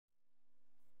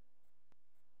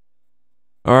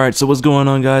Alright, so what's going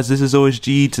on, guys? This is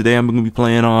OSG. Today I'm going to be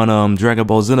playing on Dragon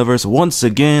Ball Xenoverse once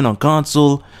again on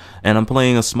console. And I'm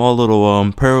playing a small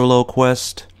little parallel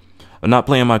quest. I'm not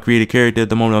playing my created character at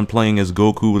the moment. I'm playing as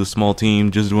Goku with a small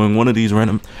team. Just doing one of these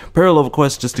random parallel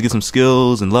quests just to get some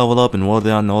skills and level up and all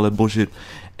that bullshit.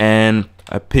 And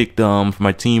I picked, for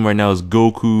my team right now is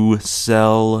Goku,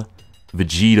 Cell,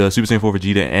 Vegeta, Super Saiyan 4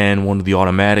 Vegeta, and one of the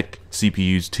automatic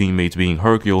CPU's teammates being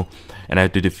Hercule. And I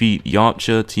have to defeat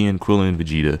Yamcha, Tien, Krillin, and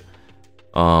Vegeta.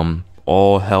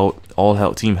 All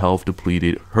health, team health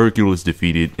depleted. Hercule is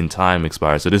defeated and time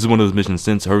expires. So this is one of those missions.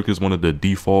 Since Hercule's one of the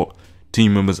default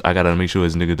team members, I gotta make sure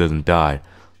his nigga doesn't die.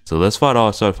 So let's start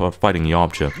fighting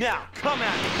Yamcha. Now, come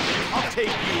at me. I'll take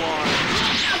you on.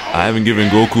 I haven't given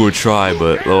Goku a try,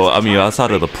 but I mean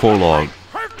outside of the prologue.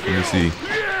 Let me see.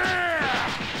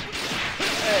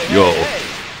 Yo,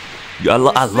 I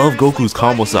love Goku's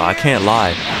combo style. I can't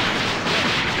lie.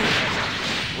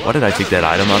 Why did I take that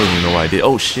item? I don't even know why I did.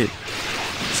 Oh shit.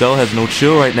 Cell has no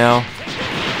chill right now.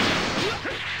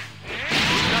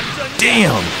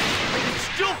 Damn!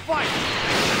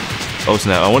 Oh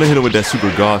snap, I want to hit him with that super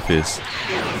god fist.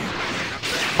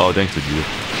 Oh, thanks Vegeta.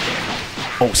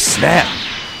 Oh snap!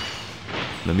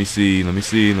 Let me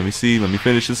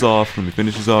finish this off.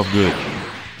 Good.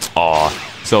 Aw,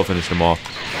 Cell finished him off.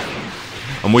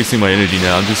 I'm wasting my energy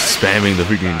now. I'm just spamming the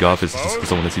freaking god fist just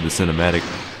because I want to see the cinematic.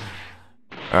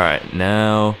 Alright,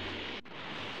 now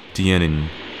Tien and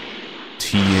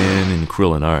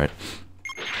Krillin. Alright.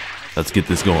 Let's get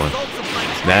this going.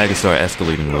 Now I can start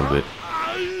escalating a little bit.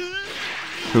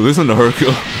 Hey, listen to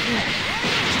Hercule.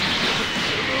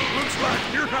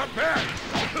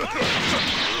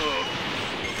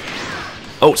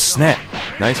 Oh snap!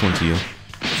 Nice one, Tien.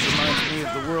 This reminds me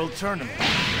of the World Tournament.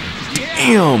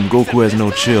 Damn! Goku has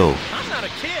no chill. I'm not a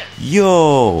kid.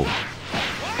 Yo!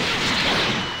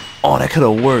 Oh, that could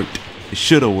have worked. It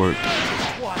should have worked. I'm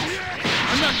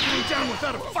not going down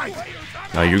without a fight.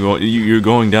 Nah, you're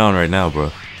going down right now,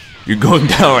 bro. You're going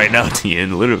down right now,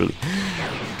 Tien. Literally.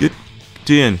 Get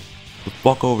Tien. The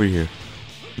fuck over here,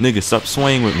 nigga. Stop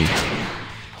swaying with me.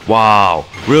 Wow.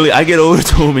 Really? I get over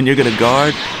to him and you're gonna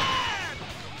guard?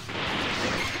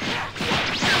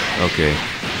 Okay.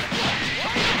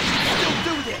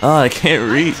 I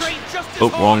can't reach. Oh,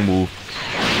 wrong move.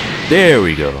 There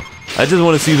we go. I just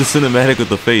want to see the cinematic with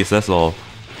the face, that's all.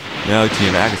 Now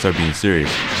Tien, I can start being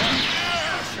serious.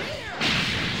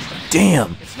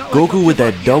 Damn! Goku with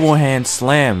that double hand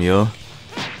slam, yo.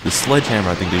 The sledgehammer,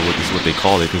 I think is what they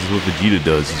call it, because it's what Vegeta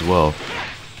does as well.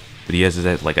 But he has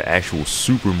that like an actual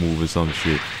super move or some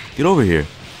shit. Get over here.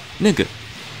 Nigga.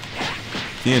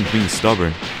 Tien being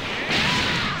stubborn.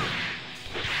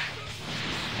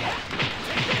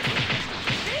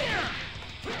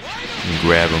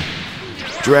 Grab him.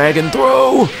 Dragon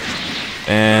throw!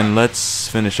 And let's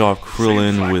finish off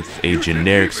Krillin with a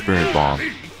generic spirit bomb.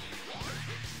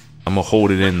 I'm gonna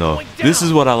hold it in though. This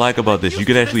is what I like about this. You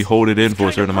can actually hold it in for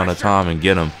a certain amount of time and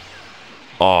get him.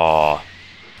 Aw.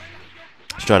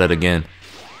 Let's try that again.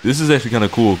 This is actually kind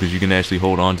of cool because you can actually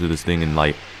hold on to this thing and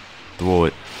like throw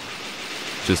it.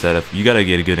 Just that you gotta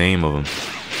get a good aim of him.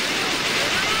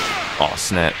 Aw,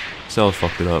 snap. Cell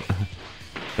fucked it up.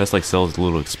 That's like Cell's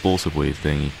little explosive wave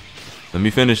thingy. Let me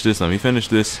finish this.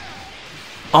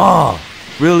 Oh,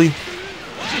 really?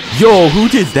 Yo, who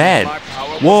did that?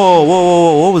 Whoa,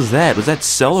 what was that? Was that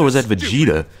Cell or was that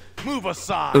Vegeta? Move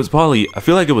aside. It was probably, I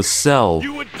feel like it was Cell.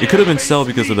 It could have been Cell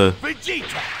because of the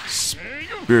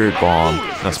Spirit Bomb.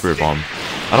 Not Spirit Bomb.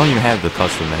 I don't even have the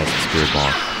custom that has the Spirit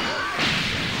Bomb.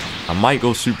 I might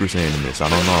go Super Saiyan in this, I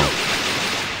don't know.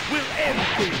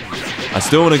 I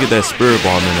still want to get that Spirit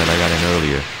Bomb in that I got in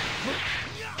earlier.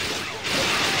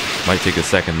 Might take a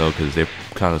second though, because they're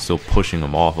kind of still pushing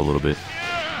him off a little bit.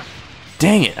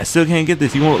 Dang it, I still can't get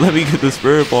this. He won't let me get the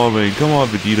Spirit Bomb in. Come on,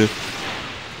 Vegeta.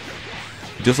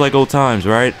 Just like old times,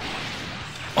 right?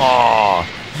 Oh,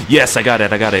 yes, I got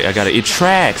it. It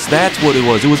tracks. That's what it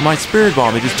was. It was my Spirit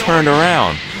Bomb. It just turned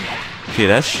around. Okay,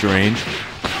 that's strange.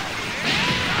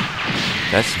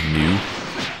 That's new.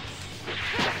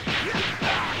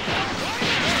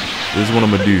 This is what I'm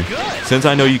gonna do. Since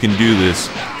I know you can do this,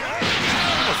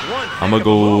 I'm gonna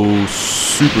go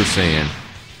Super Saiyan.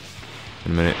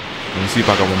 In a minute. Let me see if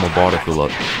I got one more bar to fill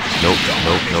up. Nope.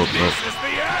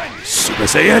 Super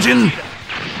Saiyan!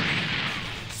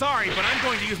 Sorry, but I'm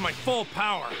going to use my full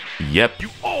power. Yep. You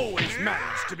always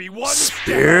manage to be one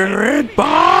Spirit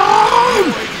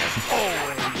Bomb!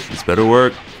 This better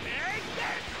work.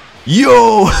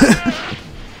 Yo!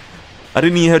 I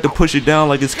didn't even have to push it down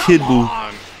like it's Kid Buu.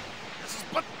 This is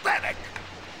pathetic.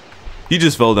 He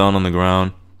just fell down on the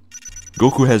ground.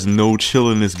 Goku has no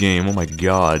chill in this game. Oh my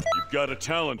god. You've got a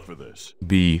talent for this.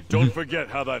 B. Don't forget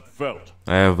how that felt.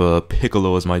 I have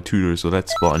Piccolo as my tutor, so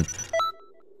that's fun.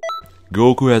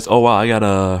 Goku has... Oh wow, I got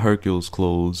Hercule's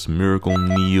clothes. Miracle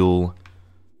Neil.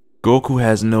 Goku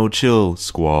has no chill.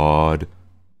 Squad.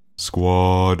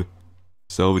 Squad.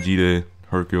 Cell Vegeta,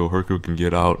 Hercule. Hercule can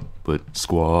get out, but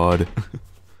squad.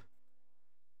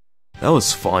 That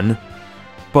was fun.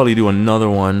 Probably do another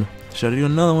one. Should I do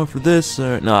another one for this?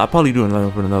 Or no, I'll probably do another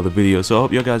one for another video. So I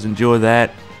hope you guys enjoy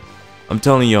that. I'm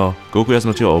telling y'all, Goku has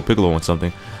no chill. Oh, Piccolo wants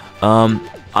something.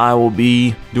 I will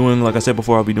be doing, like I said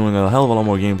before, I'll be doing a hell of a lot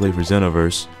more gameplay for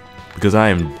Xenoverse. Because I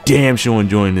am damn sure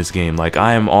enjoying this game. Like,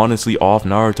 I am honestly off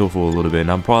Naruto for a little bit.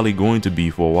 And I'm probably going to be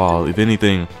for a while. If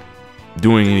anything,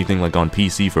 doing anything like on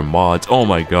PC for mods. Oh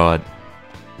my god.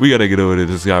 We gotta get over to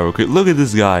this guy real quick. Look at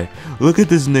this guy. Look at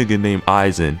this nigga named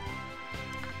Aizen.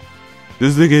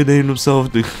 This nigga named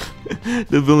himself the,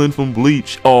 the villain from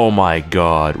Bleach. Oh my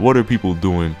god. What are people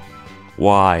doing?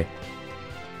 Why?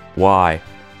 Why?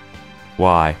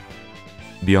 Why?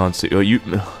 Beyonce. Oh, you...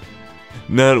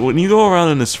 Now, when you go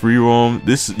around in this free roam,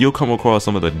 you'll come across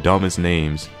some of the dumbest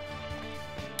names.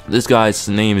 This guy's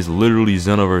name is literally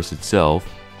Xenoverse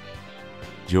itself.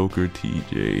 Joker,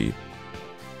 TJ,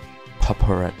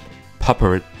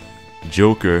 Paparet,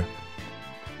 Joker.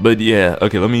 But yeah,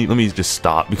 okay, let me just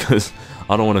stop because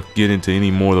I don't want to get into any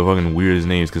more of the fucking weirdest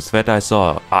names. Because the fact that I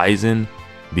saw Aizen,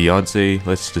 Beyonce,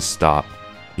 let's just stop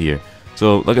here.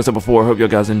 So, like I said before, I hope you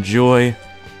guys enjoy.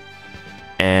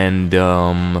 And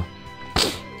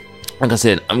like I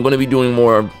said, I'm gonna be doing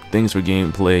more things for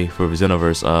gameplay for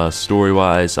Xenoverse.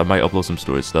 Story-wise, I might upload some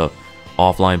story stuff,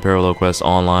 offline parallel quests,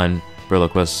 online parallel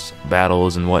quest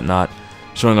battles and whatnot,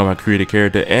 showing off my created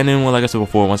character, and then, well, like I said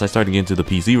before, once I start to get into the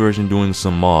PC version, doing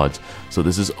some mods. So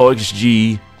this is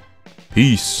OXG.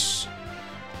 Peace.